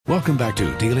Welcome back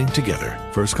to Dealing Together.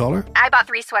 First caller? I bought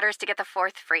 3 sweaters to get the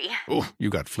 4th free. Oh, you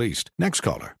got fleeced. Next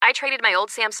caller? I traded my old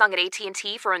Samsung at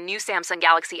AT&T for a new Samsung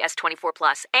Galaxy S24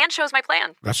 Plus and chose my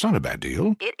plan. That's not a bad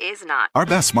deal. It is not. Our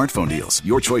best smartphone deals.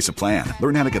 Your choice of plan.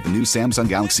 Learn how to get the new Samsung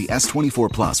Galaxy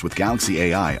S24 Plus with Galaxy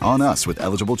AI on us with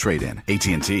eligible trade-in.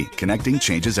 AT&T. Connecting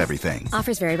changes everything.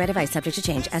 Offers vary by device. Subject to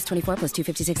change. S24 plus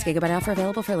 256 gigabyte offer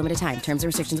available for a limited time. Terms and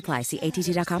restrictions apply. See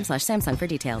att.com/Samsung for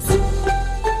details.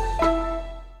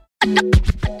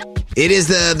 It is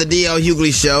the D.L.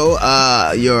 Hughley Show.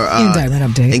 Your indictment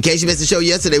update. In case you missed the show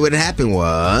yesterday, what had happened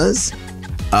was,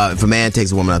 if a man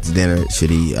takes a woman out to dinner,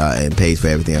 should he and pays for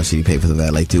everything else? Should he pay for the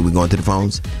valet too? We going to the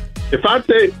phones. If I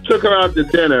took her out to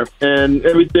dinner and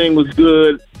everything was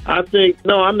good, I think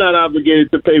no, I'm not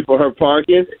obligated to pay for her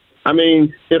parking. I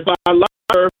mean, if I like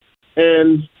her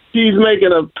and she's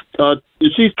making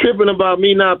she's tripping about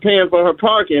me not paying for her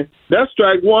parking, that's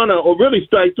strike 1 or really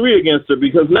strike 3 against her,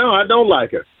 because now I don't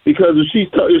like her. Because if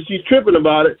she's tripping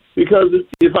about it, because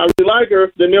if I really like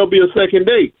her, then there'll be a second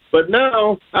date. But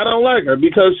now I don't like her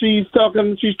because she's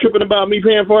tripping about me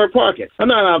paying for her parking. I'm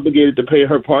not obligated to pay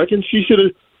her parking. She should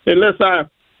have, unless I,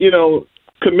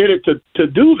 committed to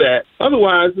do that.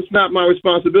 Otherwise, it's not my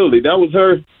responsibility. That was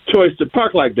her choice to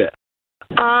park like that.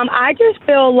 I just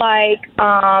feel like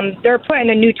they're putting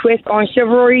a new twist on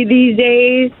chivalry these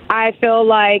days. I feel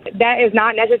like that is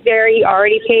not necessary. He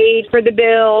already paid for the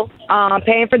bill.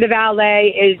 Paying for the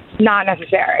valet is not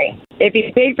necessary. If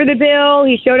he paid for the bill,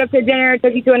 he showed up to dinner,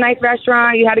 took you to a nice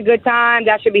restaurant, you had a good time,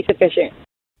 that should be sufficient.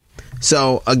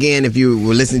 So, again, if you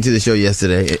were listening to the show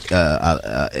yesterday,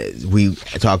 we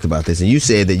talked about this, and you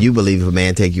said that you believe if a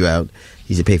man take you out,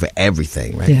 he should pay for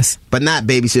everything, right? Yes. But not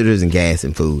babysitters and gas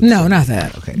and food. No, not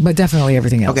that. Okay. But definitely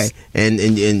everything else. Okay. And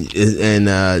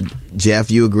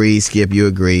Jeff, you agree. Skip, you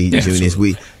agree. Yes. Junius,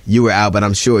 you were out, but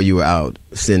I'm sure you were out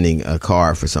sending a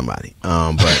car for somebody.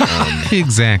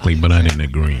 Exactly, but I didn't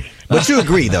agree. But you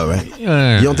agree, though, right?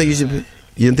 You don't think you should?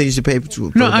 You don't think you should pay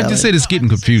for No, I just said it's getting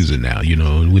confusing now,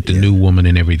 with the new woman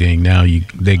and everything. Now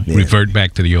they revert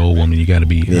back to the old woman. You got to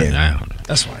be, I don't know.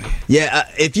 That's why. Yeah,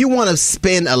 if you want to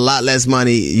spend a lot less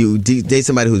money, you date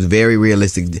somebody who's very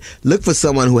realistic. Look for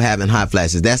someone who having hot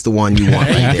flashes. That's the one you want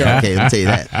right there. Okay, let me tell you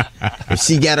that. If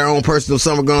she got her own personal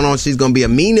summer going on, she's going to be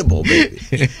amenable,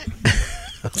 baby.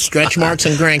 Stretch marks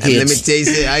and grandkids. And let me tell you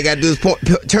something. I got to do is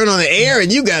turn on the air,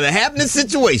 and you got a happening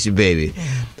situation, baby.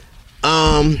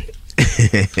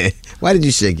 Why did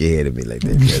you shake your head at me like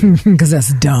that? Because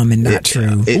that's dumb and not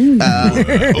true.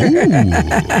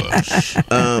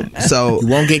 So you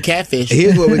won't get catfish.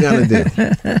 Here's what we're gonna do.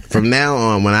 From now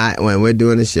on, when we're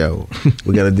doing the show,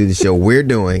 we're gonna do the show we're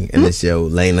doing and the show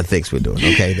Layla thinks we're doing.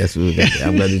 Okay, that's what we're gonna do.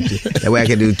 I'm gonna do that way I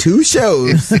can do 2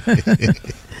 shows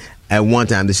at one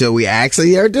time. The show we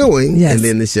actually are doing, yes, and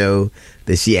then the show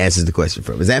that she answers the question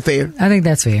from. Is that fair? I think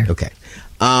that's fair. Okay.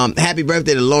 Happy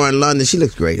birthday to Lauren London. She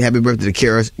looks great. Happy birthday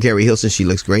to Carrie Hilson. She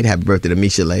looks great. Happy birthday to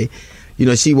Misha Lay.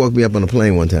 She woke me up on a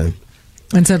plane one time.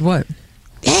 And said what?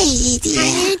 Hey,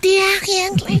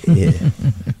 yeah,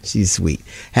 she's sweet.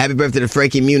 Happy birthday to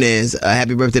Frankie Muniz.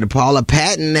 Happy birthday to Paula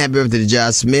Patton. Happy birthday to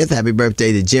Josh Smith. Happy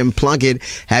birthday to Jim Plunkett.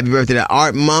 Happy birthday to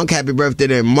Art Monk. Happy birthday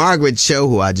to Margaret Cho,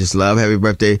 who I just love. Happy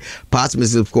birthday,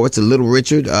 posthumously, of course, to Little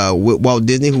Richard, Walt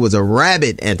Disney, who was a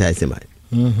rabid anti-Semite.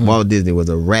 Mm-hmm. Walt Disney was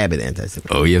a rabid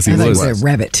anti-Semite. Oh, yes, he was. A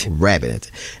rabbit. Rabid.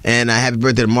 And happy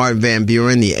birthday to Martin Van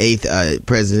Buren, the 8th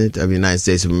president of the United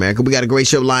States of America. We got a great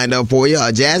show lined up for you.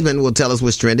 Jasmine will tell us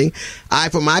what's trending. I,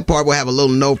 for my part, will have a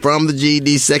little note from the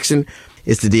GED section.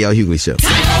 It's the D.L. Hughley Show.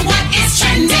 Time for what is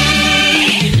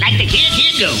trending. Like the kid,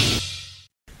 here go.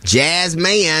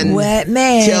 Jasmine. What,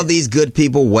 man? Tell these good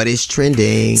people what is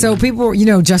trending. So people,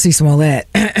 Jussie Smollet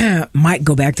might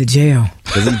go back to jail.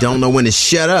 Because he don't know when to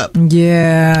shut up.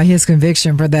 Yeah, his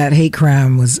conviction for that hate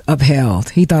crime was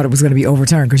upheld. He thought it was going to be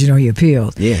overturned because, he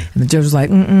appealed. Yeah. And the judge was like,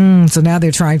 So now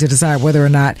they're trying to decide whether or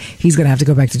not he's going to have to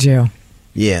go back to jail.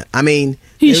 Yeah, I mean,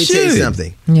 let me tell you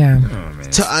something. Yeah. Oh,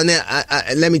 man. So,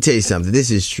 let me tell you something. This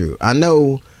is true. I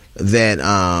know that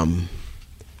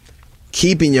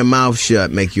keeping your mouth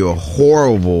shut make you a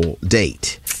horrible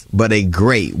date, but a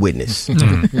great witness.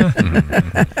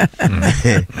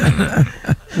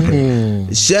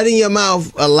 Shutting your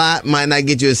mouth a lot might not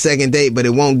get you a second date, but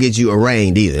it won't get you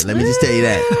arraigned either. Let me just tell you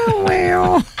that.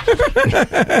 Well.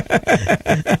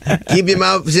 Keep your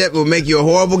mouth shut will make you a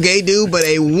horrible gay dude, but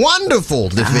a wonderful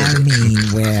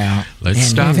defender. Let's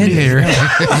stop here. Let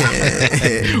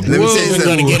me say something.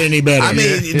 Going to get any better. I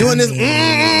mean, doing this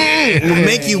will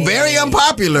make you very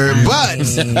unpopular, but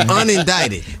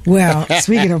unindicted. Well,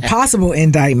 speaking of possible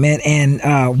indictment and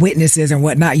witnesses and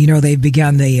whatnot, they've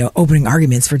begun the opening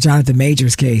arguments for Jonathan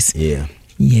Major's case. Yeah.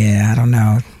 Yeah, I don't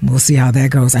know. We'll see how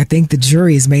that goes. I think the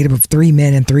jury is made up of 3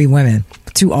 men and 3 women,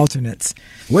 2 alternates.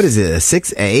 What is it? A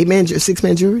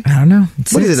 6-man jury? I don't know.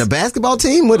 What is it? A basketball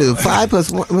team? What is it? 5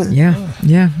 plus 1? Yeah.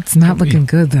 It's not looking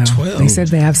good though. 12. They said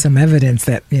they have some evidence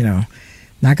that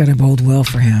not going to bode well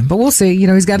for him. But we'll see.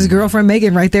 He's got his girlfriend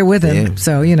Megan right there with him. Yeah.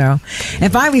 So,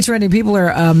 And finally, trending, people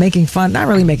are making fun, not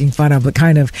really making fun of, but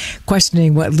kind of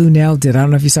questioning what Lunel did. I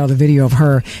don't know if you saw the video of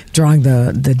her drawing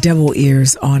the devil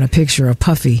ears on a picture of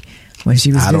Puffy when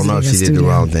she was visiting. I don't know if she did the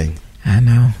wrong thing. I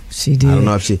know. She did. I don't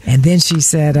know if she... And then she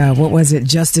said, what was it?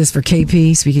 Justice for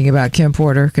KP, speaking about Kim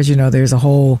Porter, because, there's a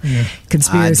whole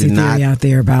conspiracy theory out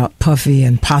there about Puffy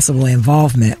and possible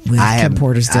involvement with Kim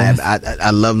Porter's death.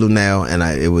 I love Lunel, and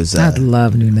I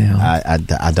love Lunel.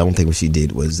 I don't think what she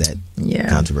did was that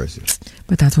controversial.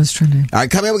 But that's what's trending. All right,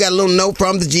 coming up, we got a little note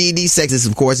from the GED section. This,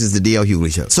 of course, is the D.L.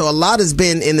 Hughley Show. So a lot has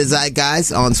been in the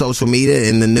zeitgeist on social media,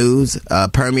 in the news,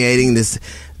 permeating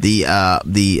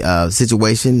the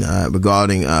situation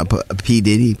regarding P.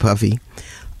 Diddy, Puffy.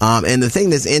 And the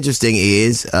thing that's interesting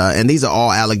is, and these are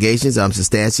all allegations,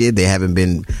 substantiated. They haven't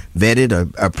been vetted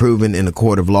or proven in a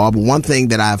court of law. But one thing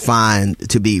that I find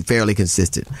to be fairly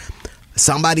consistent,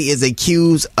 somebody is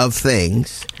accused of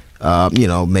things.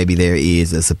 Maybe there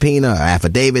is a subpoena or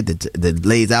affidavit that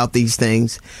lays out these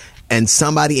things. And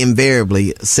somebody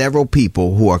invariably, several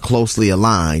people who are closely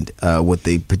aligned with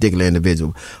the particular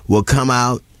individual will come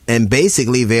out and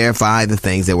basically verify the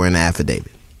things that were in the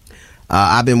affidavit.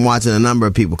 I've been watching a number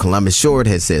of people. Columbus Short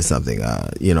has said something.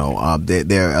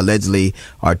 There allegedly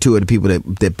are 2 of the people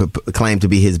that claim to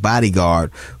be his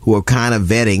bodyguard who are kind of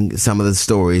vetting some of the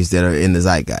stories that are in the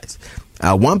zeitgeist.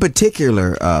 One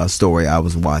particular story I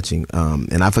was watching,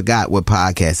 and I forgot what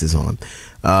podcast is on,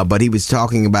 but he was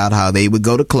talking about how they would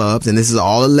go to clubs, and this is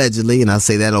all allegedly, and I'll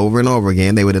say that over and over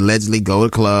again. They would allegedly go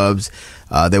to clubs.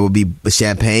 There would be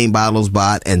champagne bottles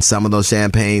bought, and some of those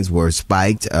champagnes were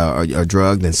spiked or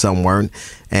drugged, and some weren't.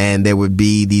 And there would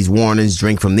be these warnings: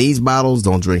 drink from these bottles,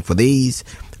 don't drink for these.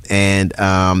 And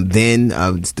then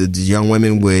the young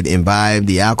women would imbibe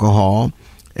the alcohol.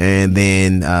 And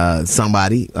then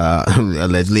somebody,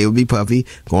 allegedly it would be Puffy,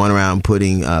 going around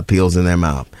putting pills in their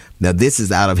mouth. Now, this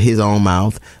is out of his own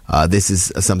mouth. This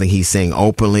is something he's saying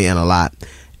openly and a lot.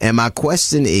 And my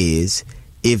question is,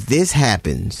 if this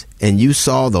happens and you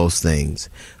saw those things,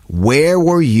 where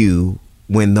were you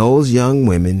when those young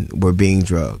women were being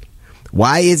drugged?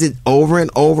 Why is it over and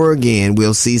over again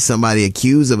we'll see somebody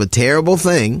accused of a terrible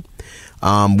thing,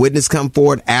 witness come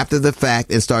forward after the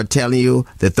fact and start telling you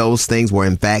that those things were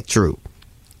in fact true?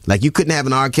 Like, you couldn't have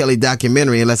an R. Kelly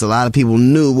documentary unless a lot of people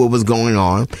knew what was going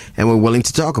on and were willing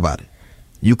to talk about it.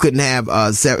 You couldn't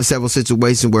have several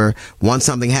situations where once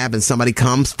something happens, somebody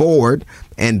comes forward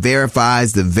and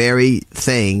verifies the very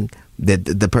thing that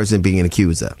the person being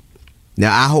accused of.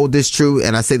 Now, I hold this true,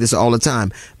 and I say this all the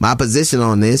time. My position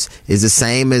on this is the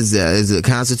same as the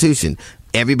Constitution.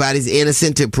 Everybody's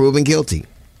innocent till proven guilty.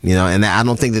 And I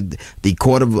don't think that the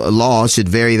court of law should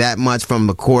vary that much from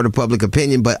the court of public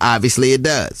opinion, but obviously it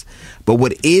does. But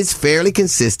what is fairly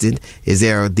consistent is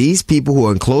there are these people who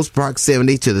are in close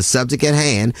proximity to the subject at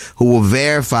hand who will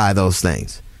verify those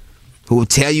things, who will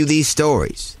tell you these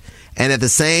stories. And at the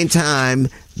same time,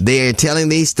 they're telling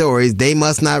these stories, they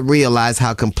must not realize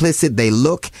how complicit they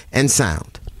look and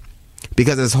sound.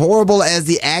 Because as horrible as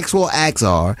the actual acts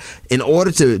are, in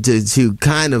order to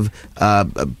kind of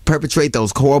perpetrate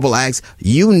those horrible acts,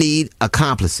 you need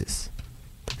accomplices.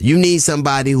 You need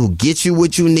somebody who gets you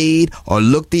what you need, or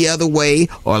look the other way,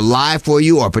 or lie for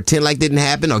you, or pretend like it didn't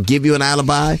happen, or give you an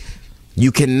alibi.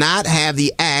 You cannot have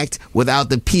the act without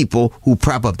the people who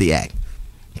prop up the act.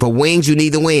 For wings, you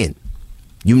need the wind.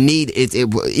 You need it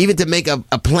even to make a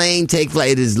plane take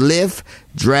flight. It is lift,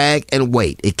 drag, and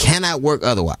weight. It cannot work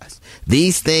otherwise.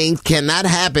 These things cannot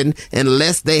happen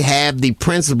unless they have the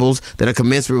principles that are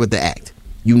commensurate with the act.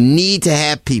 You need to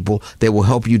have people that will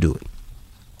help you do it,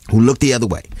 who look the other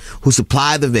way, who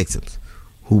supply the victims,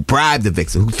 who bribe the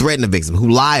victim, who threaten the victim, who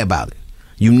lie about it.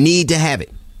 You need to have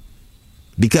it.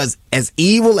 Because as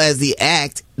evil as the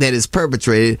act that is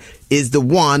perpetrated is the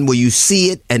one where you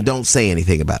see it and don't say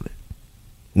anything about it.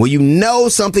 Where you know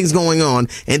something's going on,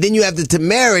 and then you have the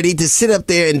temerity to sit up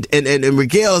there and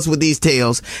regale us with these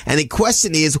tales. And the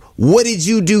question is, what did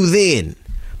you do then?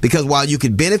 Because while you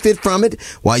could benefit from it,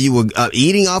 while you were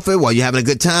eating off it, while you're having a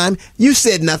good time, you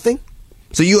said nothing.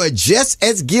 So you are just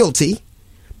as guilty.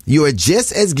 You are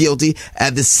just as guilty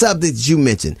as the subject you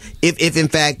mentioned. If in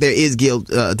fact there is guilt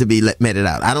to be meted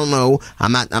out. I don't know.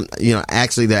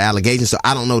 Actually there are allegations, so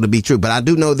I don't know to be true. But I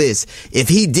do know this. If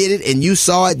he did it and you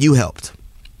saw it, you helped.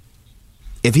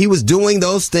 If he was doing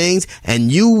those things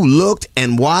and you looked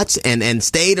and watched and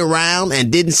stayed around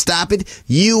and didn't stop it,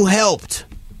 you helped.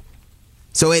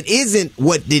 So it isn't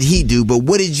what did he do, but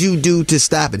what did you do to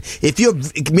stop it? If your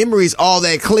memory is all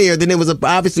that clear, then it was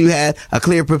obviously you had a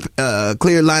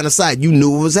clear line of sight. You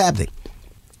knew what was happening.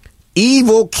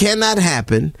 Evil cannot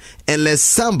happen unless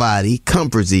somebody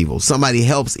comforts evil, somebody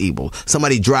helps evil,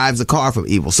 somebody drives a car for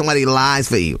evil, somebody lies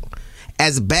for evil.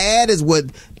 As bad as what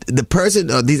the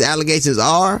person or these allegations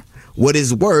are, what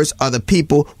is worse are the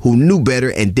people who knew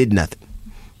better and did nothing.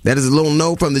 That is a little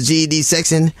note from the GED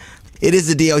section. It is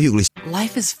the D.L. Hughley Show.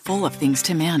 Life is full of things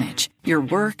to manage. Your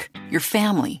work, your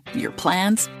family, your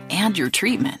plans, and your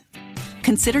treatment.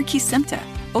 Consider Kesimpta,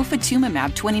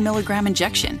 ofatumumab 20 milligram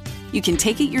injection. You can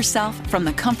take it yourself from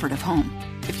the comfort of home.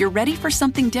 If you're ready for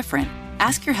something different,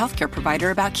 ask your healthcare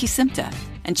provider about Kesimpta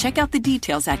and check out the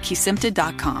details at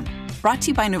kesimpta.com. Brought to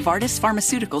you by Novartis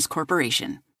Pharmaceuticals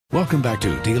Corporation. Welcome back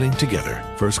to Dealing Together.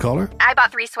 First caller? I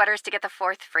bought 3 sweaters to get the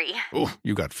 4th free. Oh,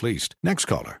 you got fleeced. Next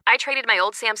caller. I traded my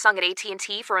old Samsung at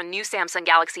AT&T for a new Samsung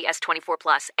Galaxy S24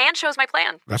 Plus and chose my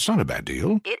plan. That's not a bad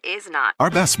deal. It is not. Our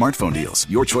best smartphone deals.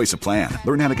 Your choice of plan.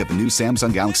 Learn how to get the new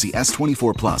Samsung Galaxy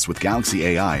S24 Plus with Galaxy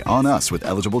AI on us with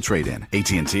eligible trade-in.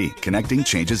 AT&T. Connecting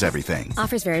changes everything.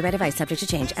 Offers vary by device, subject to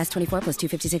change. S24 plus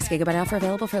 256 gigabyte offer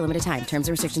available for a limited time. Terms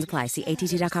and restrictions apply. See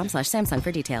att.com/Samsung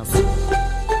for details.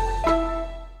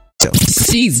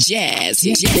 She's jazz.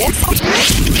 She's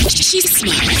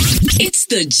smart. It's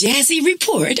the Jazzy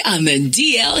Report on the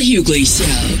D.L. Hughley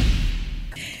Show.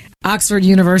 Oxford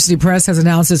University Press has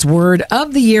announced its word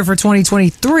of the year for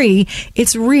 2023.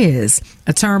 It's Riz,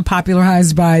 a term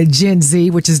popularized by Gen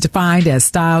Z, which is defined as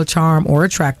style, charm, or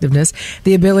attractiveness,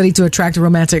 the ability to attract a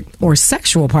romantic or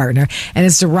sexual partner, and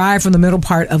it's derived from the middle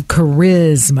part of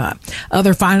charisma.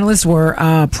 Other finalists were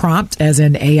prompt, as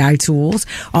in AI tools,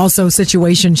 also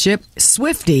situationship,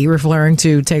 Swiftie, referring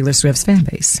to Taylor Swift's fan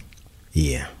base.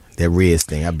 Yeah. That Riz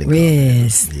thing, I've been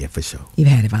Riz. Yeah, for sure. You've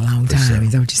had it for a long time. Sure.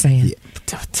 Is that what you're saying? Yeah.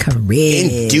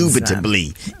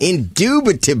 Charisma.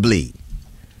 Indubitably.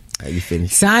 How you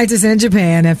finished? Scientists in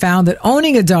Japan have found that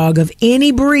owning a dog of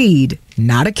any breed,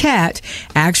 not a cat,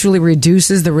 actually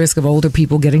reduces the risk of older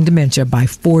people getting dementia by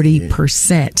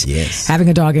 40%. Yes. Having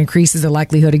a dog increases the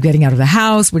likelihood of getting out of the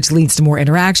house, which leads to more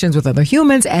interactions with other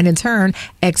humans and in turn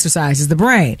exercises the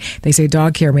brain. They say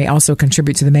dog care may also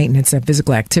contribute to the maintenance of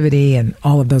physical activity and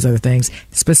all of those other things,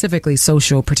 specifically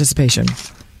social participation.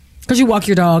 Because you walk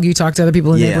your dog, you talk to other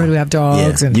people in the neighborhood who have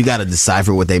dogs. Yeah. And you got to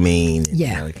decipher what they mean.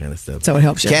 Yeah. All that kind of stuff. So it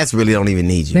helps you. Cats really don't even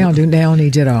need you. They don't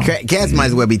need you at all. Cats might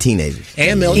as well be teenagers.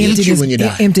 And they'll eat you when you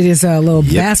die. Empty this little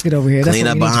basket over here. That's Clean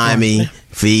what up we need behind me,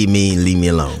 feed me, and leave me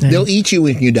alone. They'll eat you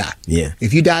when you die. Yeah.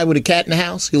 If you die with a cat in the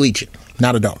house, he'll eat you.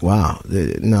 Not a dog. Wow.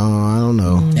 No, I don't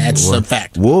know. That's a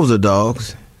fact. Wolves are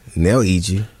dogs, and they'll eat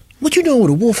you. What you doing with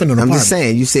a wolf in an apartment? I'm just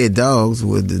saying, you said dogs.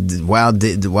 The wild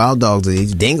dogs will eat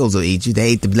you. Dingoes will eat you. They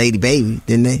ate the lady baby,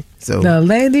 didn't they? So the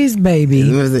lady's baby.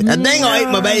 A dingo ate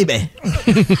my baby.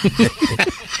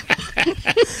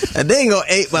 A dingo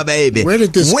ate my baby. Where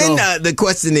did this go? The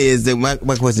question is, my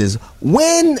question is,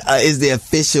 when is the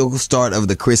official start of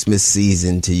the Christmas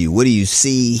season to you? What do you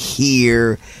see,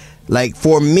 hear? Like,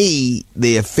 for me,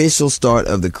 the official start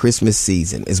of the Christmas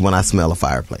season is when I smell a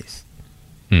fireplace.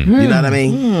 You know what I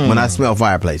mean? When I smell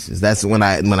fireplaces, that's when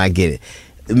I get it.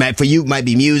 For you, it might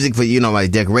be music. For you,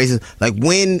 like decorations. Like,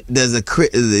 when does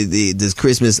does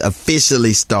Christmas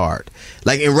officially start?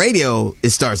 Like in radio,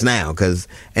 it starts now.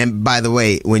 And by the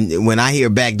way, when I hear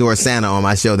Backdoor Santa on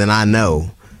my show, then I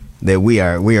know that we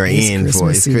are in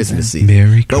for Christmas season.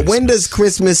 Merry Christmas. But when does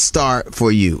Christmas start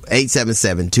for you?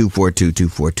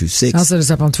 877-242-2426. Also,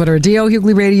 just up on Twitter, D.L.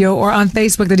 Hughley Radio, or on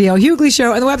Facebook, The D.L. Hughley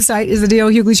Show, and the website is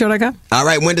thedlhughley.com. All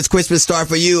right, when does Christmas start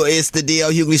for you? It's the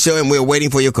D.L. Hughley Show, and we're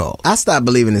waiting for your call. I stopped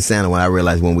believing in Santa when I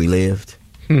realized when we lived.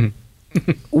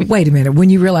 Wait a minute, when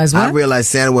you realized what? I realized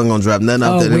Santa wasn't going to drop nothing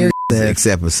off them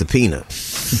except a subpoena.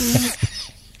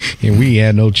 And we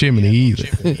had no chimney either.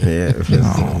 Yeah.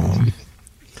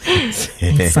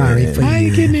 Sorry for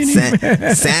you.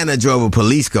 Santa drove a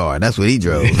police car. That's what he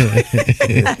drove.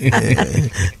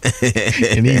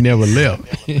 And he never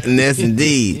left. Yes,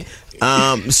 indeed.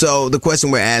 So the question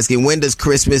we're asking, when does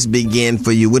Christmas begin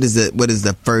for you? What is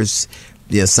the first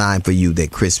sign for you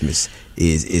that Christmas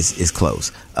is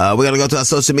close? We're going to go to our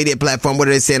social media platform. What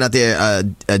are they saying out there,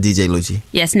 DJ Lucci?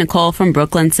 Yes, Nicole from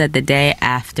Brooklyn said the day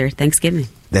after Thanksgiving.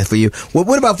 That's for you. Well,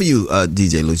 what about for you,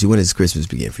 DJ Lucci? When does Christmas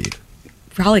begin for you?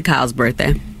 Probably Kyle's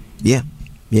birthday. Yeah.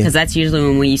 Because that's usually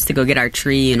when we used to go get our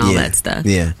tree and all that stuff.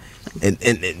 Yeah. And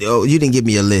you didn't give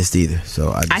me a list either.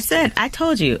 So I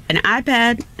told you, an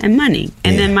iPad and money,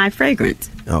 and then my fragrance.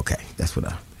 Okay. That's what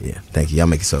Yeah, thank you. Y'all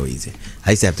make it so easy.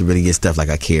 I used to have to really get stuff like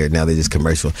I cared. Now they're just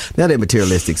commercial. Now they're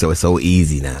materialistic, so it's so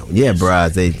easy now. Yeah,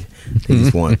 bros, they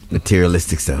just want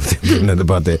materialistic stuff. Nothing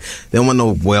about that. They don't want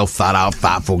no well thought out,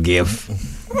 thoughtful gift.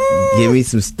 Give me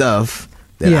some stuff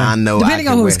that I know. Depending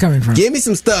on who it's coming from. Give me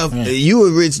some stuff. You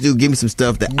a rich dude. Give me some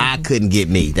stuff that I couldn't get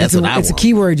me. That's what I want. It's a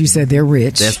key word. You said they're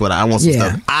rich. That's what I want. Some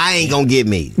stuff I ain't gonna get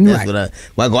me. That's what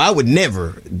I would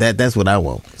never. That's what I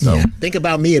want. So think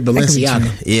about me at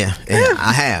Balenciaga. Yeah,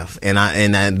 I have,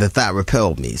 and the thought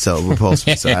repelled me. So repulsed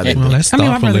me. So I didn't. My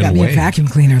brother got me a vacuum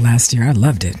cleaner last year. I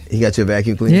loved it. He got you a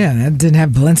vacuum cleaner? Yeah, that didn't have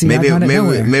Balenciaga on it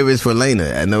nowhere. Maybe it's for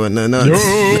Lena. I know. No. There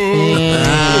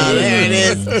it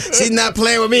is. She's not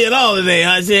playing with me at all today,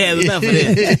 huh? She has enough of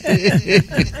this.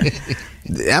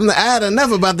 I had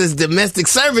enough about this domestic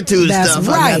servitude stuff.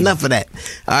 Right. I got enough of that.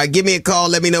 All right, give me a call.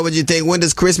 Let me know what you think. When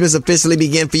does Christmas officially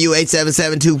begin for you?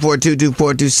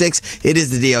 877-242-2426. It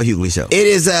is the D.L. Hughley Show. It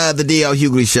is the D.L.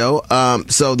 Hughley Show.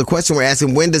 So the question we're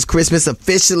asking, when does Christmas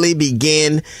officially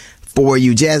begin for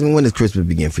you? Jasmine, when does Christmas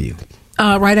begin for you?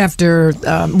 Right after,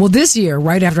 this year,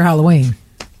 right after Halloween.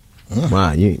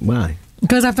 Why? Why?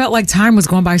 Because I felt like time was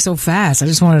going by so fast. I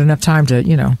just wanted enough time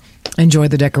to, enjoy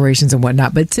the decorations and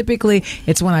whatnot. But typically,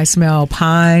 it's when I smell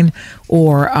pine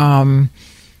or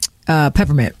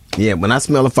peppermint. Yeah, when I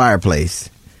smell a fireplace,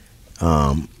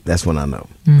 that's when I know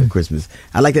Christmas.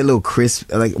 I like that little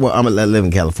crisp. I live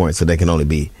in California, so they can only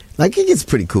be it gets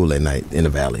pretty cool at night in the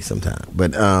valley sometimes.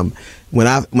 But when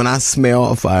I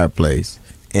smell a fireplace.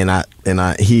 And I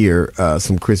hear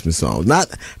some Christmas songs.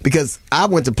 Not because I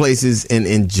went to places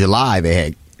in July they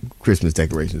had Christmas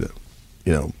decorations up.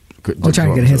 We're trying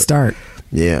to get a head start.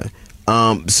 Yeah.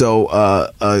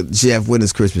 Jeff, when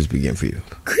does Christmas begin for you?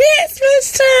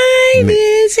 Christmas time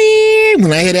is here.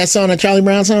 When I hear that song, that Charlie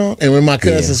Brown song, and when my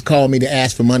cousins call me to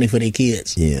ask for money for their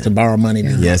kids, to borrow money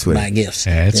to buy gifts.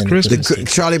 That's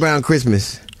Christmas. Charlie Brown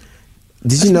Christmas.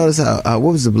 Did you notice how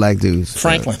what was the black dudes?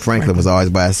 Franklin was always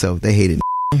by himself. They hated.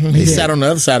 He sat on the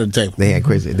other side of the table. They had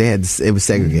Christmas. It was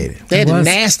segregated. They had a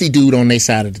nasty dude on their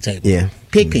side of the table. Yeah,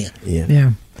 Pigpen.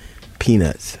 Yeah.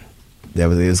 Peanuts. It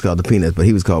was called the Peanuts, but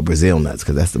he was called Brazil Nuts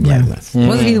because that's the black nuts.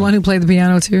 Wasn't he the one who played the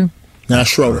piano too? No,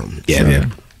 Schroeder. Yeah.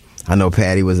 I know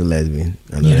Patty was a lesbian.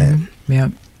 I know that. Yeah.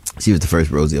 She was the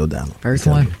first Rosie O'Donnell. First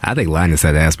one. I think Linus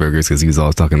had Asperger's because he was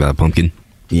always talking about pumpkin.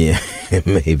 Yeah,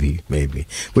 maybe.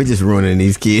 We're just ruining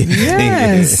these kids.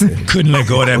 Yes. Couldn't let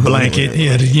go of that blanket.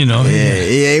 Yeah, he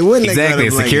wouldn't let go of the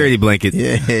a security blanket.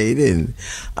 Yeah, he didn't.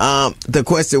 The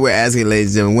question we're asking,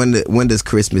 ladies and gentlemen, when does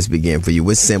Christmas begin for you?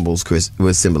 What symbolizes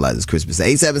Christmas?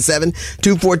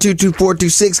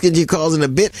 877-242-2426. Get your calls in a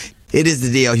bit. It is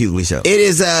the D.L. Hughley Show. It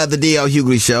is the D.L.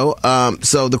 Hughley Show.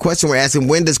 So the question we're asking,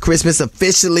 when does Christmas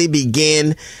officially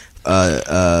begin?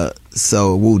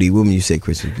 So Woody, when you say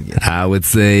Christmas begin? I would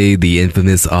say the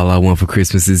infamous "All I Want for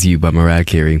Christmas Is You" by Mariah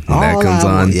Carey. When that comes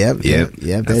on. Yep.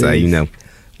 That's how you know.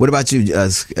 What about you,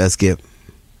 Skip?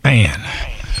 Man,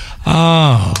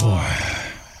 oh boy.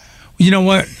 You know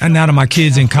what? And now that my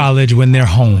kids in college, when they're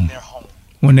home,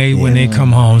 when they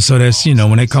come home, so that's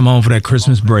when they come home for that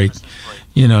Christmas break,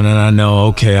 then I know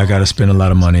I got to spend a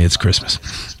lot of money. It's Christmas.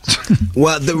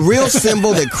 Well, the real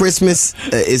symbol that Christmas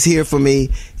is here for me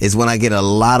is when I get a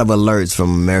lot of alerts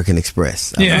from American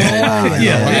Express. All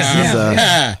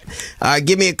right,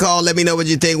 give me a call. Let me know what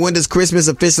you think. When does Christmas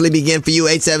officially begin for you?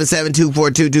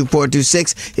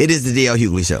 877-242-2426. It is the D.L.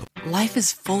 Hughley Show. Life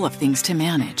is full of things to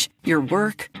manage. Your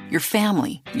work, your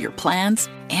family, your plans,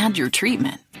 and your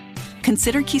treatment.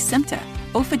 Consider Kesimpta,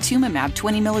 ofatumumab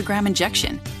 20 milligram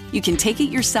injection. You can take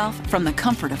it yourself from the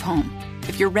comfort of home.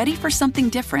 If you're ready for something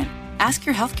different, ask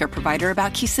your healthcare provider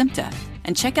about Kesimpta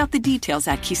and check out the details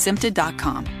at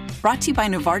kesimpta.com. Brought to you by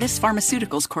Novartis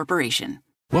Pharmaceuticals Corporation.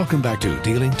 Welcome back to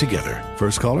Dealing Together.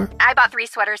 First caller? I bought 3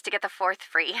 sweaters to get the 4th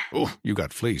free. Oh, you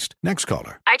got fleeced. Next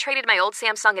caller. I traded my old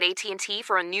Samsung at AT&T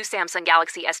for a new Samsung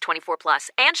Galaxy S24 Plus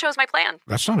and chose my plan.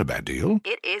 That's not a bad deal.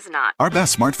 It is not. Our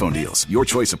best smartphone deals. Your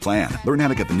choice of plan. Learn how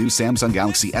to get the new Samsung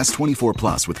Galaxy S24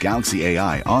 Plus with Galaxy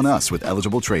AI on us with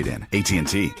eligible trade-in.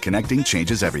 AT&T. Connecting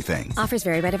changes everything. Offers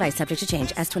vary by device. Subject to change.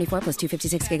 S24 plus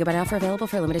 256 gigabyte offer available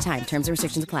for a limited time. Terms and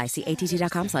restrictions apply. See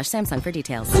att.com/Samsung for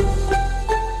details.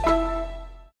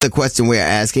 The question we're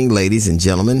asking, ladies and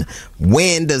gentlemen,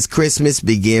 when does Christmas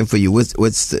begin for you?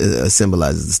 What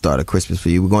symbolizes the start of Christmas for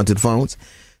you? We're going to the phones.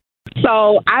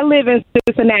 So I live in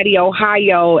Cincinnati,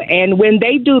 Ohio, and when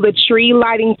they do the tree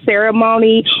lighting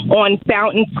ceremony on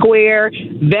Fountain Square,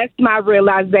 that's my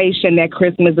realization that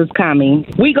Christmas is coming.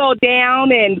 We go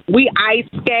down and we ice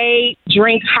skate,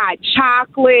 drink hot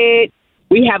chocolate.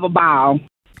 We have a ball.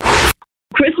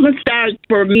 Christmas starts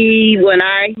for me when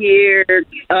I hear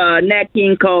Nat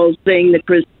King Cole sing the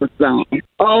Christmas song.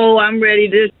 Oh, I'm ready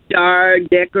to start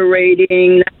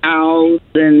decorating the house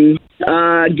and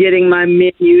getting my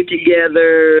menu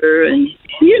together and,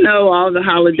 all the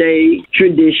holiday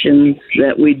traditions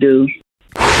that we do.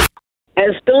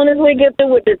 As soon as we get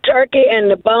through with the turkey and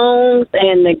the bones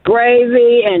and the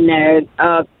gravy and the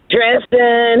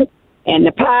dressing and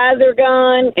the pies are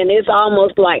gone, and it's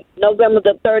almost like November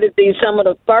the 30th, December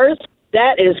the 1st,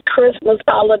 that is Christmas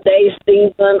holiday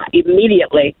season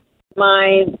immediately.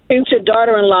 My future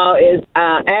daughter-in-law is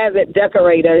an avid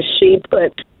decorator. She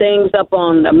puts things up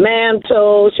on the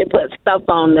mantle. She puts stuff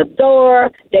on the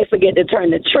door. They forget to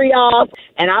turn the tree off.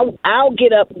 And I'll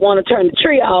get up, want to turn the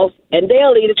tree off, and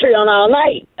they'll leave the tree on all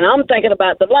night. And I'm thinking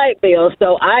about the light bill.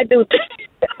 So I do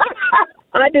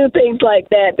I do things like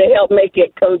that to help make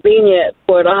it convenient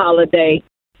for the holiday.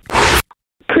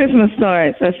 Christmas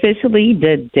starts officially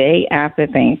the day after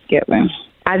Thanksgiving.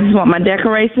 I just want my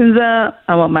decorations up.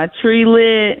 I want my tree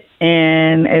lit.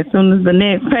 And as soon as the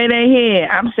next payday hit,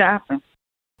 I'm shopping.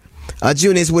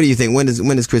 Junius, what do you think? When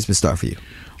does Christmas start for you?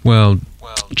 Well,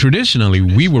 traditionally,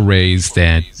 we were raised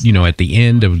that, at the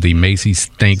end of the Macy's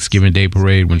Thanksgiving Day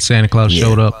Parade, when Santa Claus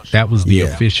showed up, that was the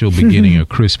official beginning of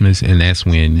Christmas, and that's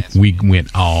when we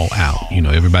went all out.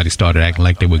 Everybody started acting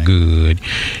like they were good.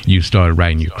 You started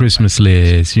writing your Christmas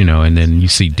list, and then you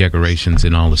see decorations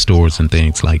in all the stores and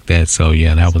things like that. So,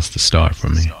 yeah, that was the start for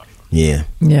me. Yeah.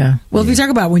 Yeah. Well, if you talk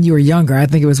about when you were younger, I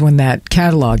think it was when that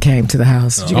catalog came to the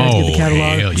house. Did you guys get the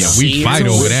catalog? Hell yeah. We fight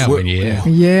over that one, yeah.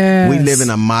 Yeah. We live in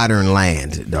a modern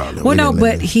land, darling. Well, no,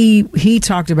 but he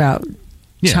talked about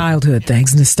childhood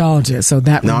things, nostalgia. So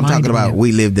that I'm talking about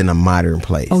we lived in a modern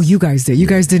place. Oh, you guys did. You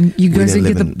guys didn't. You guys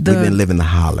didn't get the. We didn't live in the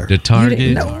holler. The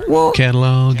Target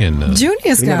catalog and the.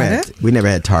 Junior's got it. We never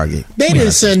had Target. They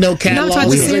didn't send no catalog. No, I'm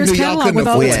talking Sears catalog with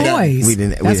all the toys.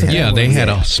 They had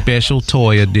a special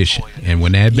toy edition, and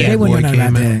when that bad boy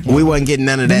came out, we wasn't getting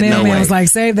none of that. The no way. Man was like,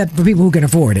 save that for people who can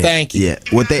afford it. Thank you. Yeah,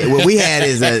 what we had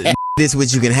is a this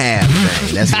what you can have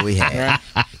thing. That's what we had.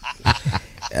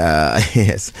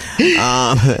 Yes.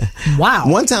 Wow.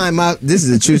 One time, this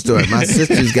is a true story. My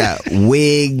sister's got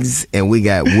wigs, and we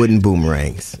got wooden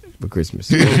boomerangs for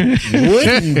Christmas. Wooden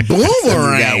boomerangs?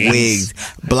 We got wigs,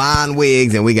 blonde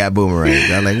wigs, and we got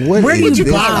boomerangs. I'm like, where do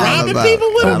you buy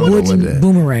a wooden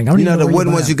boomerang? The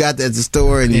wooden ones you got at the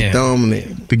store, and you throw them.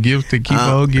 The gift to keep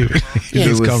on giving.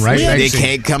 They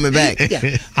can't coming back.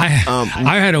 I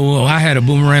had a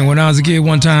boomerang when I was a kid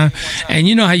one time, and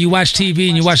you know how you watch TV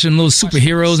and you watch them little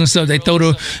superheroes and stuff. They throw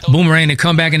the boomerang, they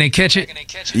come back and they catch it.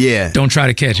 Yeah. Don't try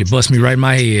to catch it. Bust me right in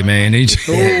my head, man.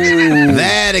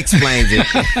 That explains it.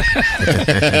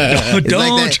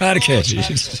 Don't try to catch it.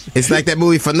 It's like that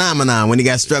movie Phenomenon when he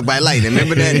got struck by lightning.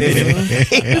 Remember that?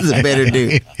 He was a better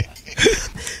dude.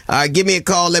 All right, give me a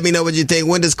call. Let me know what you think.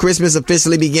 When does Christmas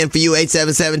officially begin for you?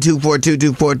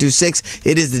 877-242-2426.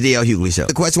 It is the D.L. Hughley Show.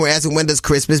 The question we're asking, when does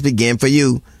Christmas begin for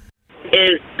you?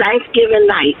 It's Thanksgiving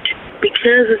night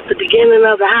because it's the beginning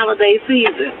of the holiday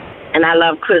season. And I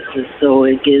love Christmas, so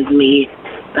it gives me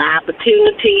the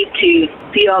opportunity to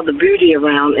see all the beauty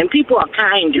around. And people are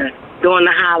kinder during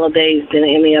the holidays than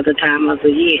any other time of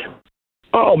the year.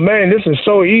 Oh, man, this is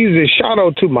so easy. Shout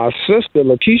out to my sister,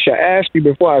 Lakeisha, asked you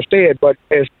before I said, but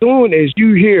as soon as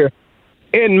you hear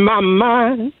in my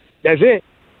mind, that's it.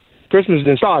 Christmas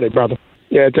done started, brother.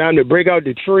 Yeah, time to break out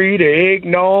the tree, the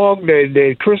eggnog,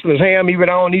 the Christmas ham, even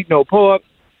I don't eat no pork,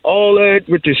 all that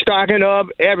with the stocking up,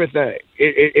 everything.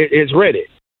 It's ready.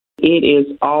 It is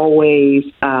always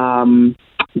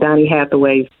Donny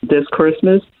Hathaway's This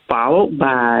Christmas, followed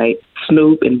by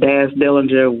Snoop and Daz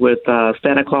Dillinger with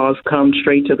Santa Claus Come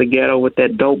Straight to the Ghetto with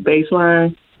that dope bass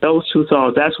line. Those two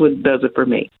songs, that's what does it for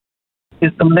me.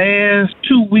 It's the last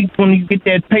 2 weeks when you get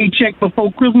that paycheck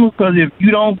before Christmas, because if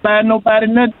you don't buy nobody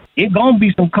nothing, it's going to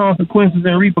be some consequences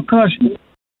and repercussions.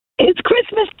 It's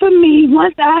Christmas for me.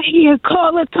 Once I hear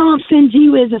Carla Thompson, Gee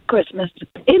Whiz, it's Christmas.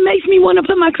 It makes me want to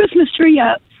put my Christmas tree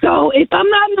up. So if I'm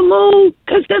not in the mood,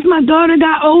 because since my daughter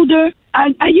got older,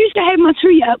 I used to have my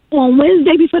tree up on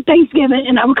Wednesday before Thanksgiving,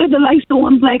 and I would cut the lights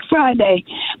on Black Friday.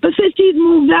 But since she's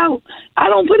moved out, I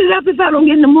don't put it up if I don't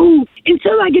get in the mood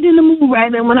until I get in the mood,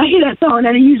 right? And when I hear that song,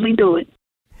 I usually do it.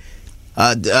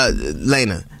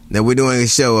 Lena, now we're doing a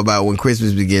show about when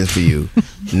Christmas begins for you.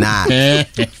 Not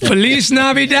Feliz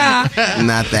Navidad.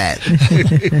 Not that.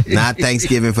 Not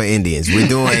Thanksgiving for Indians. We're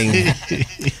doing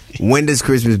when does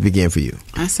Christmas begin for you?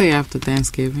 I say after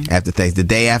Thanksgiving. After Thanksgiving,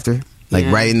 the day after, like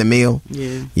right in the meal.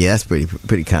 Yeah. Yeah, that's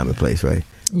pretty commonplace, right?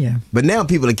 Yeah. But now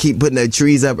people are keep putting their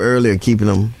trees up earlier, keeping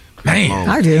them. Man,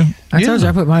 I do. I told you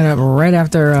I put mine up right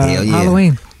after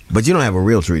Halloween. But you don't have a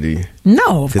real tree, do you?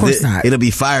 No, of course not. It'll be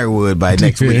firewood by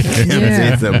next week.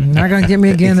 Not gonna get me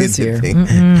again this year.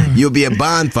 You'll be a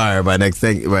bonfire by next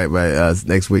week. All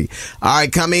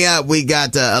right, coming up, we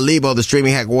got Alibo, the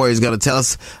streaming hack warrior, is going to tell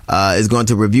us, is going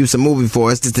to review some movie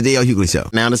for us. It's the D.L. Hughley Show.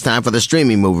 Now it's time for the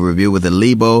streaming movie review with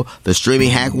Alibo, the streaming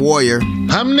hack warrior.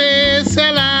 Hamne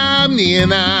salam ni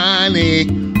nani,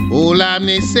 ulam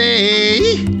ni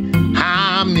say,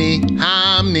 hamni,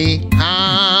 ham.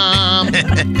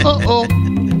 Oh.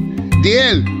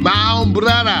 DL, my own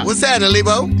brother. What's that,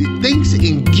 Alibo? The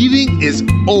Thanksgiving is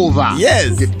over.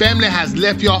 Yes. The family has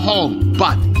left your home,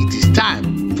 but it is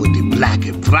time for the Black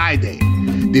Friday.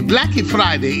 The Black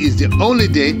Friday is the only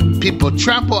day people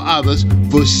trample others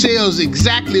for sales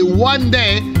exactly one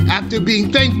day after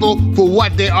being thankful for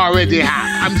what they already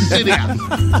have. I'm serious.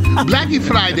 Black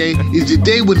Friday is the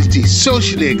day when it is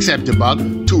socially acceptable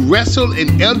to wrestle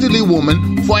an elderly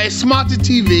woman for a smarter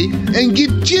TV and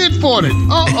get cheered for it.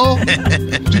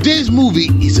 Today's movie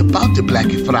is about the Black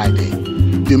Friday.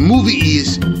 The movie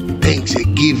is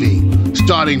Thanksgiving,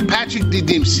 starring Patrick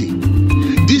Dempsey.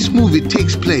 This movie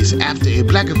takes place after a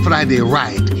Black Friday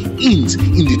riot ends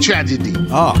in the tragedy.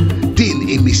 Then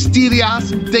a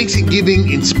mysterious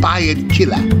Thanksgiving-inspired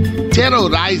killer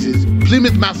terrorizes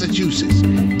Plymouth, Massachusetts,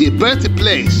 the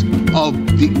birthplace of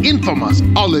the infamous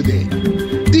holiday.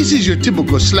 This is your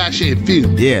typical slasher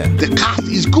film. Yeah. The cast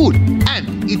is good,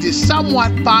 and it is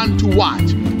somewhat fun to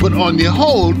watch. But on the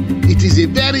whole, it is a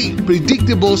very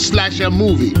predictable slasher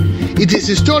movie. It is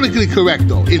historically correct,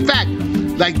 though. In fact,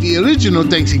 like the original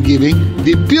Thanksgiving,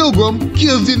 the pilgrim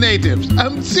kills the natives.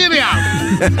 I'm serious.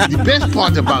 The best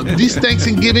part about this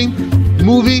Thanksgiving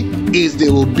movie is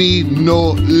there will be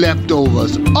no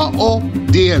leftovers.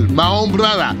 Dale, my own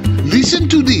brother, listen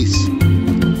to this.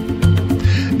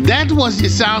 That was the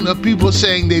sound of people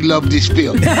saying they love this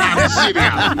film. I'm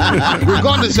serious.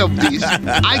 Regardless of this,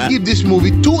 I give this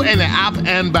movie 2.5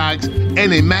 handbags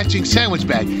and a matching sandwich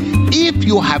bag. If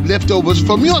you have leftovers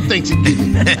from your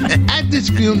Thanksgiving, add this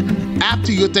film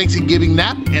after your Thanksgiving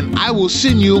nap, and I will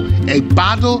send you a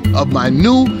bottle of my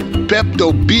new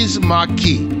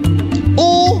Pepto-Bismarcky.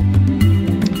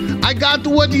 I got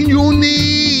what you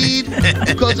need,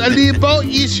 because Alibo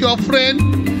is your friend.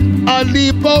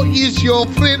 Alibo is your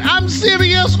friend. I'm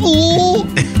serious.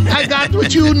 I got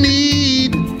what you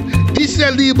need. This is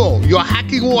Alibo, your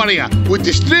hacking warrior, with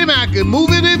the Stream Hacker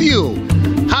Movie Review.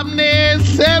 Hamne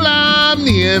salam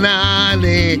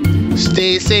nianane.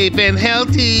 Stay safe and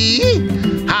healthy.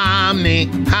 Hamne,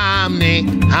 ham.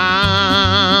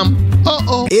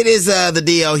 It is the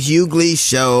D.L. Hughley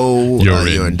Show. Your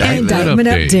indictment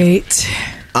update.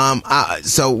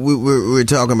 So we're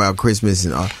talking about Christmas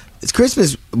and all.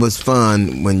 Christmas was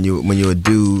fun when you were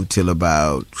due till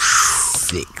about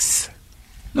 6,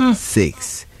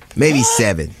 maybe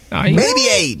 7, maybe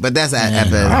 8. But that's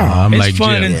after. It's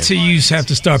fun until you have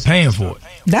to start paying for it.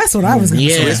 That's what I was going to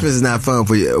say. Christmas is not fun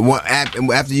for you.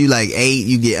 After you like 8,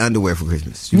 you get underwear for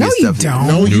Christmas. No, you don't.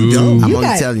 No, you don't. I'm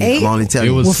only telling you. I'm only telling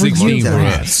you. It was 16 for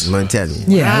us. I'm only telling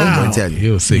you. Yeah, I'm only telling you.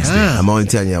 It was 16. I'm only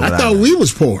telling you. I thought we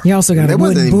was poor. You also got a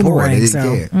wooden boomerang. They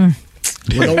didn't care.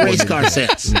 No race car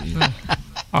sets.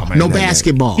 No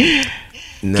basketball.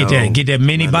 No. Get that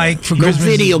mini bike for Christmas.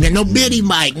 No video game. No bitty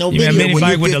bike. No video. You got a mini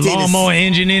bike with the lawnmower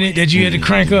engine in it that you had to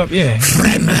crank up. Yeah.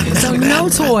 So no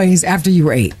toys after you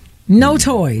were 8. No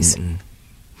toys.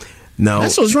 No.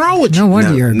 That's what's wrong with you. No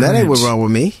wonder you're a That ain't Grinch. what's wrong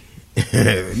with me.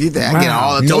 You think I get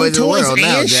all the toys in the world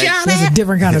now, Jack? That's a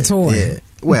different kind of toy. Yeah.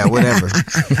 Well, whatever.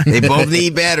 They both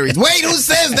need batteries. Wait, who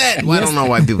says that? Well, I don't know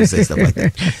why people say stuff like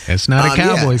that. That's not a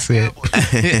cowboy set.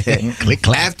 Click,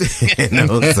 clap.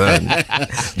 No, son.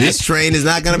 This train is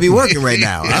not going to be working right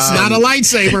now. That's not a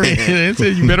lightsaber.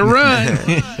 You better run.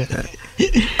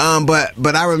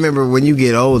 But I remember when you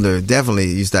get older, definitely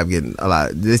you stop getting a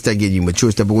lot. They start getting you mature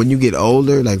stuff. But when you get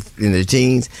older, like in the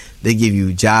teens, they give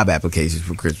you job applications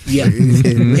for Christmas. Yeah,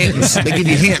 hints. They give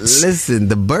you hints. Listen,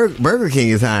 the Burger King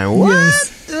is hiring. What? Yes.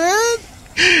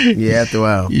 Yeah, after a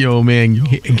while. Yo, man,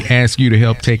 ask you to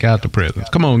help take out the presents.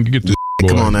 Come on, get this.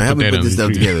 Come on now, help me put this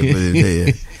stuff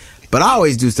together. But I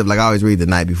always do stuff like I always read the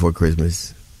night before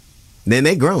Christmas. Then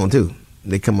they grown too.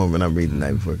 They come over and I read the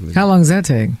night before Christmas. How long does that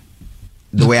take?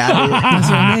 The way I do it. That's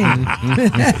what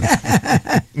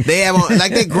I mean. They have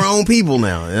like they're grown people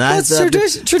now, and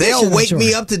they'll wake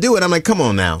me up to do it. I'm like, come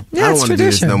on now, Yeah, I don't want to do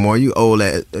this no more. You old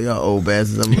bastards.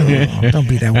 Don't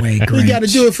be that way, Grinch. You got to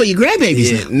do it for your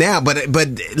grandbabies now. But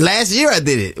last year I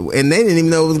did it, and they didn't even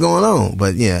know what was going on.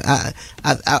 But yeah,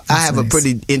 I have a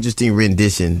pretty interesting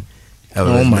rendition.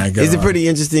 Oh my God! Is it pretty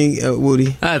interesting,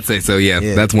 Woody? I'd say so. Yeah,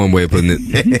 that's one way of putting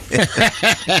it.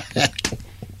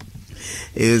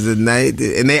 It was a night,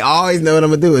 and they always know what I'm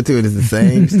gonna do it too. It's the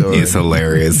same story. It's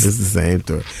hilarious. It's the same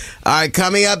story. All right,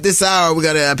 coming up this hour, we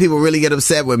got people really get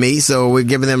upset with me, so we're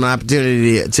giving them an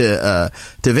opportunity to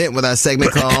vent with our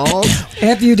segment called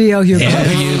FUDL Hughley.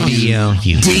 FUDL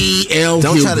Hughley.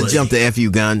 Don't try to jump the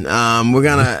FU gun. We're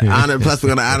gonna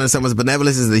honor someone's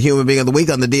benevolence as the human being of the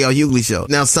week on the DL Hughley Show.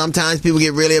 Now, sometimes people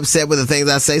get really upset with the things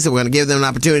I say, so we're gonna give them an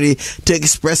opportunity to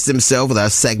express themselves with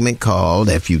our segment called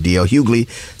FUDL Hughley.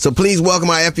 So please welcome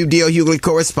our FUDL Hughley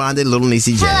correspondent, Little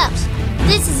Niecy James. Hello,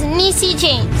 this is Niecy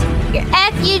James, your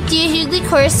FUDL Hughley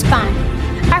correspondent.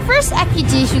 Our first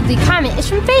FUDL Hughley comment is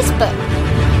from Facebook.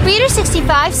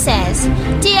 Reader65 says,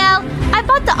 DL, I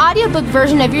bought the audiobook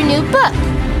version of your new book.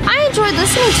 I enjoyed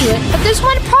listening to it, but there's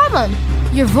one problem.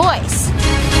 Your voice.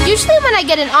 Usually when I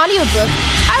get an audiobook,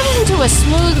 I listen to a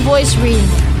smooth voice reading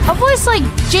it. A voice like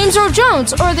James Earl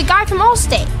Jones or the guy from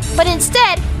Allstate. But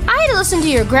instead, I had to listen to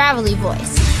your gravelly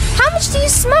voice. How much do you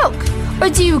smoke? Or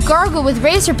do you gargle with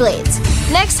razor blades?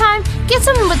 Next time, get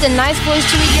someone with a nice voice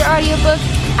to read your audiobook.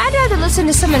 I'd rather listen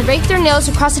to someone rake their nails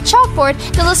across a chalkboard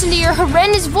than listen to your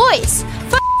horrendous voice.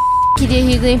 You, dear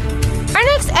Hughley. Our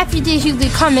next FUDL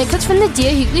Hughley comment comes from the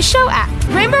Dear Hughley Show app.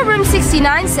 Rainbow Room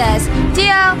 69 says,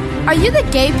 DL, are you the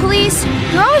gay police?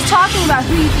 You're always talking about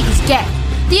who you think is gay.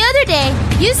 The other day,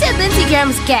 you said Lindsey Graham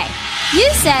was gay. You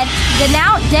said the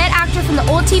now dead actor from the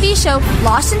old TV show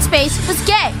Lost in Space was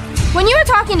gay. When you were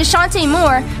talking to Shantae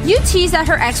Moore, you teased that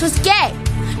her ex was gay.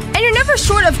 And you're never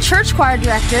short of church choir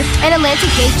director and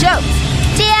Atlantic gay jokes.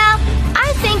 DL,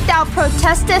 I think thou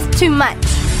protesteth too much.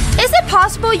 Is it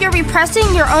possible you're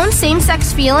repressing your own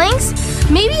same-sex feelings?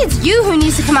 Maybe it's you who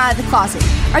needs to come out of the closet.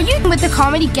 Are you with the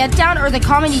comedy Get Down or the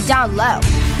comedy Down Low?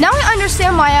 Now I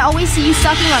understand why I always see you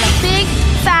sucking on a big,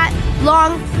 fat,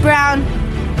 long, brown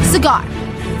cigar.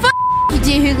 You,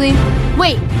 dear Hughley.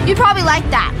 Wait, you probably like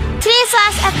that. Today's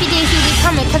last FUDL Hughley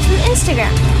comment comes from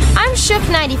Instagram. I'm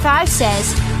Shook95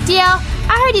 says, DL,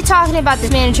 I heard you talking about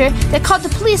this manager that called the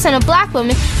police on a black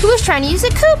woman who was trying to use a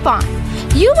coupon.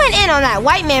 You went in on that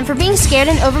white man for being scared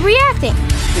and overreacting.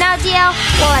 Now, DL,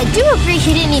 while I do agree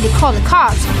he didn't need to call the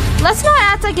cops, let's not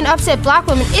act like an upset black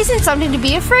woman isn't something to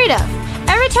be afraid of.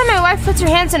 Every time my wife puts her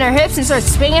hands on her hips and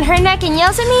starts swinging her neck and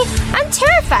yells at me, I'm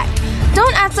terrified.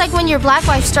 Don't act like when your black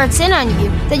wife starts in on you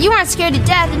that you aren't scared to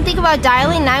death and think about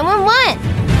dialing 911.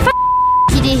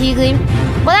 You, dear Hughley.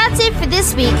 Well, that's it for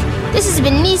this week. This has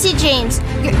been Niecy James,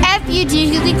 your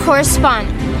FUDL Hughley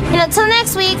correspondent. And until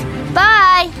next week,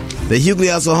 bye. The Hughley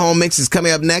Also Home Mix is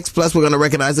coming up next. Plus, we're going to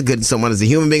recognize the good in someone as the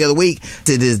human being of the week.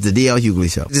 It is the DL Hughley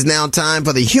Show. It is now time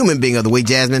for the human being of the week,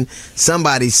 Jasmine.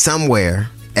 Somebody somewhere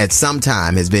at some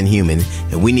time has been human,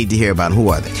 and we need to hear about who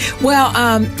are they. Well,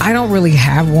 I don't really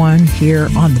have one here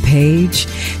on the page,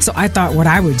 so I thought what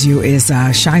I would do is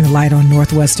shine the light on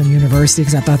Northwestern University,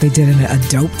 because I thought they did a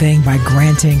dope thing by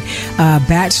granting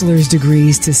bachelor's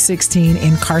degrees to 16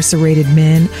 incarcerated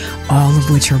men, all of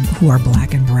which who are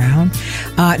black and brown.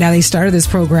 Now, they started this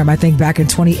program, I think, back in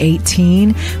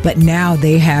 2018, but now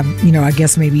they have, I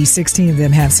guess maybe 16 of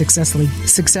them have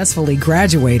successfully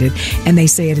graduated, and they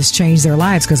say it has changed their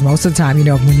lives. Because most of the time,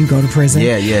 when you go to prison.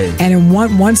 Yeah. And in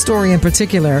one story in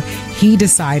particular, he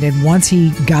decided once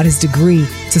he got his degree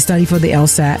to study for the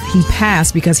LSAT, he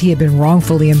passed because he had been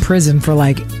wrongfully in prison for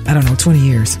 20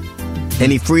 years.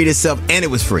 And he freed himself, and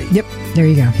it was free. Yep, there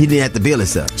you go. He didn't have to bill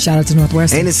himself. Shout out to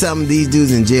Northwestern. Ain't it something, these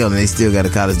dudes in jail and they still got a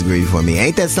college degree before me?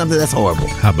 Ain't that something? That's horrible.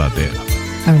 How about that?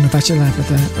 I don't know if I should laugh at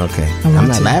that. Okay. I'm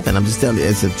not laughing. I'm just telling you,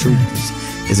 it's a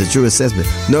true assessment.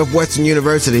 Northwestern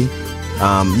University.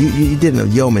 You did a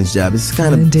yeoman's job. It's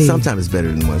kind of sometimes it's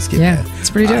better than one skip. Yeah, it's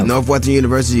pretty dope. Northwestern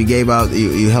University,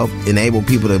 you help enable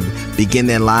people to begin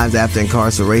their lives after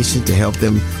incarceration, to help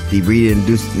them be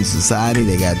reintroduced in society.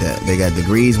 They got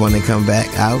degrees when they come back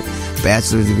out,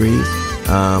 bachelor's degrees,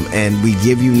 and we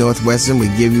give you Northwestern. We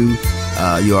give you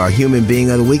your human being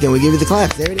of the week, and we give you the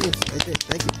class. There it is. Right there.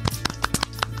 Thank you.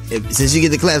 Since you get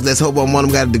the class, let's hope one of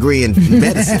them got a degree in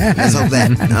medicine. Let's hope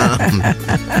that.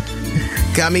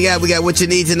 Coming up, we got What You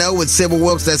Need to Know with Sybil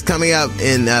Wilkes. That's coming up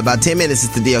in about 10 minutes.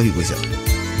 It's the DL Hughley Show.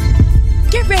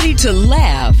 Get ready to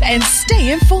laugh and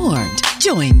stay informed.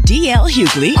 Join DL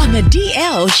Hughley on the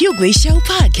DL Hughley Show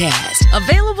podcast.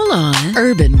 Available on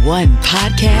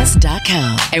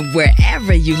urbanonepodcast.com and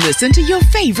wherever you listen to your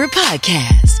favorite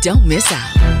podcasts. Don't miss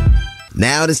out.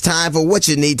 Now it is time for What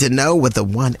You Need to Know with the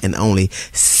one and only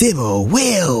Sybil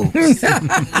Wilkes.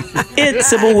 It's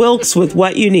Sybil Wilkes with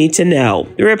What You Need to Know.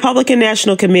 The Republican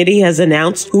National Committee has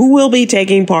announced who will be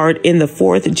taking part in the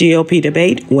 4th GOP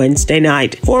debate Wednesday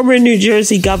night. Former New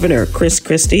Jersey Governor Chris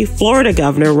Christie, Florida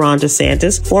Governor Ron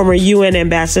DeSantis, former UN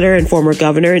Ambassador and former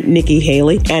Governor Nikki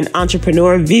Haley, and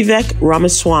entrepreneur Vivek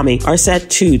Ramaswamy are set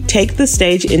to take the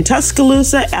stage in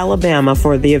Tuscaloosa, Alabama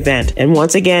for the event. And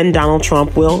once again, Donald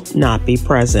Trump will not be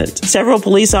present. Several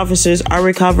police officers are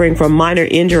recovering from minor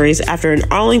injuries after an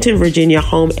Arlington, Virginia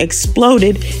home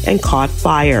exploded and caught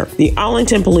fire. The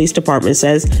Arlington Police Department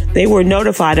says they were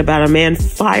notified about a man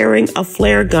firing a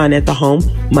flare gun at the home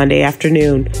Monday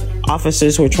afternoon.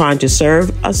 Officers were trying to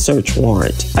serve a search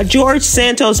warrant. A George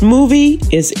Santos movie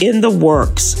is in the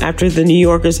works after the New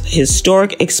Yorker's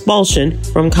historic expulsion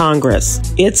from Congress.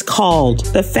 It's called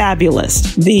The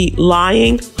Fabulist, the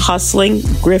lying, hustling,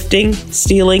 grifting,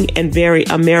 stealing, and very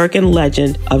American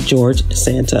legend of George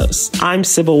Santos. I'm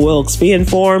Sybil Wilkes. Be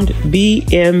informed, be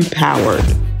empowered.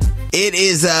 It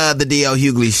is the D.L.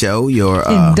 Hughley Show, your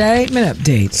indictment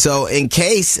update. So in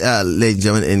case, ladies and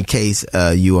gentlemen, in case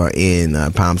you are in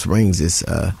Palm Springs this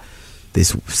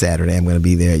Saturday, I'm going to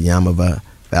be there at Yamava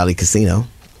Valley Casino.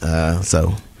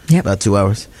 So about 2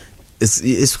 hours.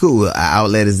 It's cool. Our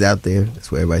outlet is out there. That's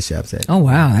where everybody shops at. Oh,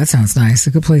 wow. That sounds nice. A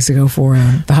good place to go for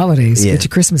the holidays. Get your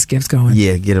Christmas gifts going.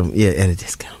 Yeah, get them. Yeah, at a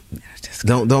discount.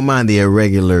 Don't mind the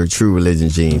irregular True Religion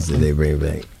jeans that they bring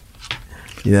back.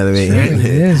 You know what I mean?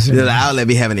 Sure. The outlet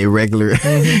be having irregular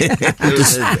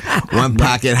one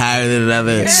pocket higher than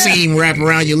another. Seam wrap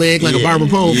around your leg like a barber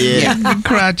pole. Yeah. The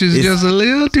crotch is just a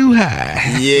little too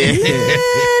high. Yeah.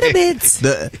 Little bit.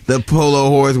 The polo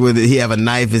horse with he have a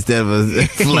knife instead of a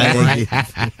flag.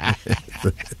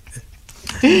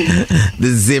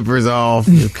 The zipper's off.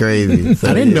 It's crazy.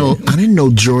 So, I didn't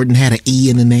know Jordan had an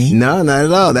E in the name. No, not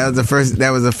at all. That was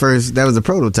a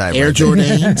prototype. Air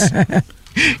Jordans.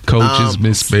 Coaches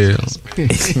misspelled.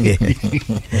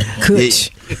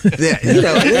 Coach. Yeah, you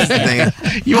know, that's the thing.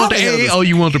 You want the A? Oh,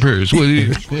 you want the purse? What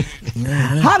is it?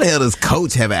 How the hell does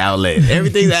Coach have an outlet?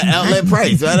 Everything's at outlet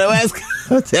price. Why don't ask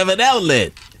Coach have an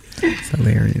outlet? It's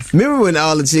hilarious. Remember when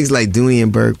all the chicks like Dooney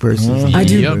and Burke person? I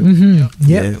do. Yep. Mm-hmm.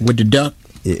 Yep. Yeah. With the duck.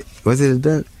 Yeah. Was it a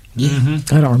duck?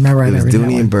 Mm-hmm. I don't remember. It was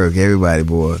Dooney and Burke. Everybody,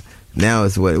 boy. Now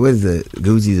it's what is the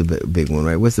Gucci's a big one,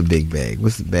 right? What's the big bag?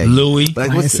 What's the bag? Louis.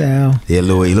 Like, YSL. Yeah,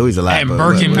 Louis a lot. And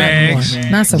Birkin bags.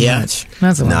 Not so much.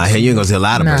 Not so much. Nah, you ain't gonna see a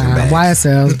lot of Birkin bags.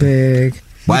 YSL's big.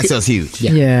 YSL's huge.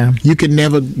 Yeah. You can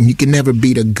never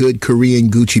beat a good Korean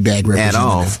Gucci bag at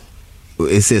all.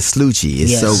 It says Slucci.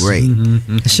 It's so great.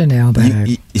 Mm-hmm. Chanel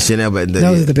bag. Chanel bag.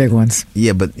 Those are the big ones.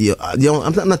 Yeah, but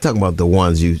I'm not talking about the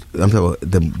ones I'm talking about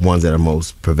the ones that are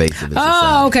most pervasive.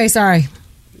 Oh, okay. Sorry.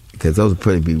 Because those would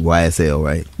probably be YSL,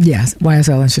 right? Yes,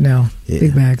 YSL and Chanel,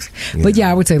 big bags. Yeah. But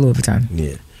I would say Louis Vuitton.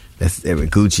 Yeah, that's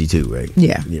Gucci too, right?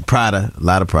 Yeah. Prada, a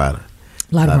lot of Prada.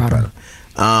 A lot of Prada.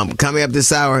 Coming up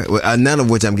this hour, none of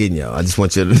which I'm getting y'all. I just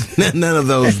want you to none of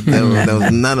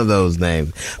those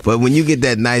names. But when you get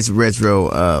that nice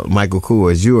retro Michael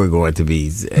Kors, you are going to be.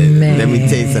 Let me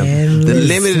tell you something. The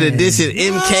limited edition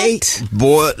MK,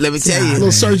 boy. Let me tell you, little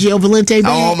Sergio Valente bag.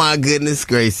 Oh my goodness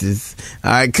gracious!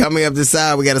 All right, coming up this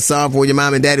hour, we got a song for your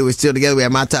mom and daddy. We're still together. We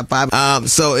have my top 5.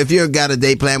 So if you've got a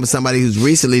date plan with somebody who's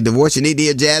recently divorced, you need to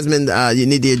hear Jasmine.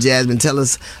 Tell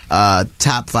us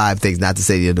top 5 things not to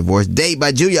say to your divorced date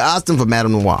by Julia Austin for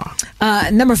Madame Noir.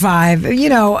 Number 5,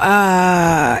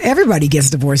 everybody gets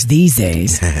divorced these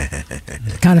days.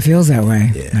 Kind of feels that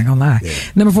way. Yeah. Not gonna lie. Yeah.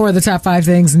 Number 4, the top 5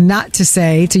 things not to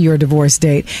say to your divorced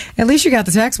date. At least you got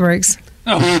the tax breaks.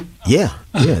 Oh. Yeah.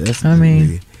 That's.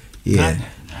 Yeah.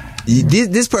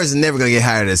 This person never gonna get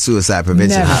hired at suicide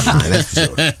prevention hotline. That's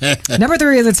for sure. Number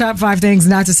 3 of the top 5 things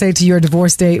not to say to your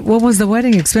divorce date. Well, was the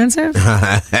wedding expensive?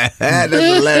 That's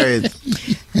hilarious.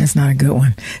 That's not a good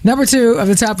one. Number 2 of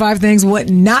the top 5 things what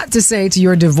not to say to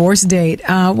your divorce date.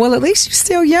 Well, at least you're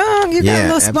still young. You got a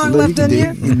little spunk left in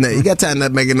you. You got time to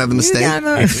make another mistake.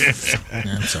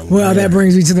 Well, that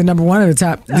brings me to the number 1 of the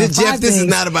top 5 Jeff, this is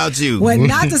not about you. What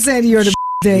not to say to your divorce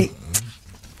date.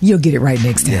 You'll get it right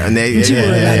next time. Don't you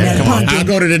worry about that Come on, I'll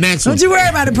go to the next one. Don't you worry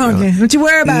about it, pumpkin. Don't you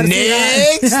worry about it.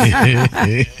 Next.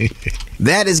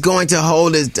 That is going to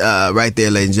hold it right there,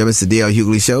 ladies and gentlemen. It's the D.L.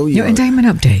 Hughley Show. Your indictment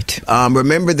update.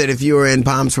 Remember that if you are in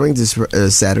Palm Springs this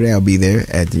Saturday, I'll be there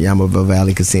at the Yamava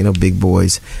Valley Casino. Big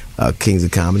Boys, Kings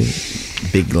of Comedy.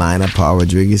 Big lineup. Paul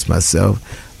Rodriguez, myself.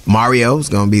 Mario's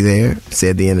going to be there.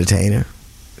 Said the Entertainer.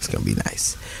 It's going to be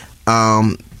nice.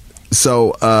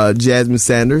 So, Jasmine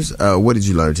Sanders, what did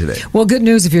you learn today? Well, good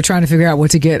news if you're trying to figure out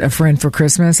what to get a friend for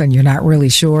Christmas and you're not really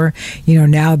sure.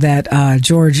 Now that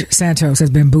George Santos has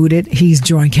been booted, he's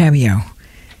joined Cameo.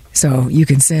 So you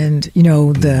can send,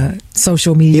 the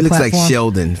social media platform. He looks like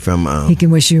Sheldon from... he can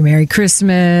wish you Merry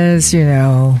Christmas,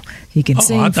 He can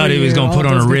sing. I thought he was going to put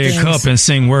on a red cup and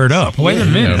sing Word Up. Wait a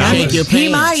minute. He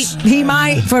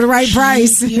might for the right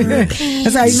price.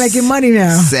 That's how he's making money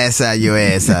now. Sass out your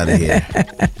ass out of here.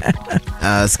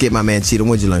 Skip, my man Cheetah,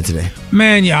 what'd you learn today?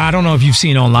 Man, I don't know if you've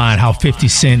seen online how 50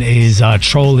 Cent is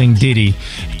trolling Diddy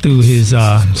through his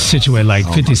situation. Like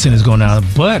 50 Cent is going out.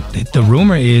 But the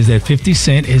rumor is that 50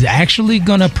 Cent is actually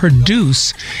going to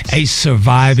produce a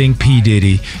surviving P.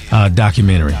 Diddy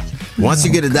documentary. Once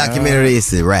you get a documentary,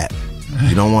 it's a wrap.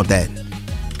 You don't want that.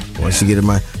 Once you get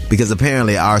it, because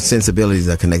apparently our sensibilities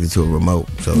are connected to a remote,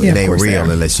 so it ain't real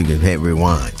unless you can hit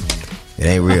rewind. It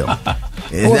ain't real.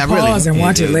 It's or not pause really. And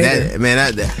watch it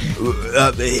later.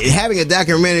 Having a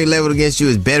documentary leveled against you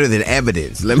is better than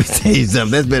evidence. Let me tell you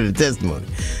something. That's better than testimony.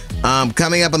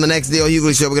 Coming up on the next D.L.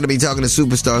 Hughley Show, we're going to be talking to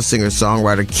superstar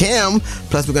singer-songwriter Kim.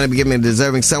 Plus, we're going to be giving a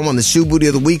deserving someone the Shoe Booty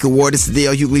of the Week award. It's the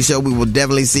D.L. Hughley Show. We will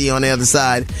definitely see you on the other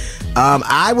side.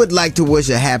 I would like to wish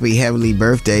a happy heavenly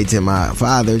birthday to my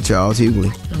father, Charles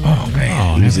Hughley. Oh,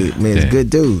 man. He's a good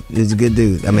dude. He's a good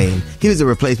dude. I mean, he was a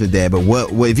replacement dad, but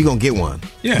what if you're going to get one?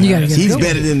 Yeah. He's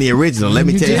better than the original. Let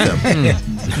me tell you something.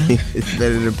 It's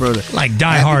better than the product. Like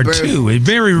Die Hard 2. It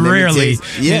very rarely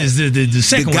is the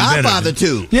second one better. The Godfather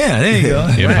 2. Yeah, there you go.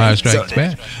 Empire Strikes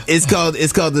Back. It's called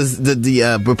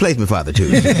the Replacement Father 2.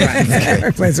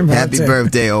 Replacement Father 2. Happy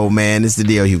birthday, old man. It's the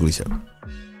D.L. Hughley Show.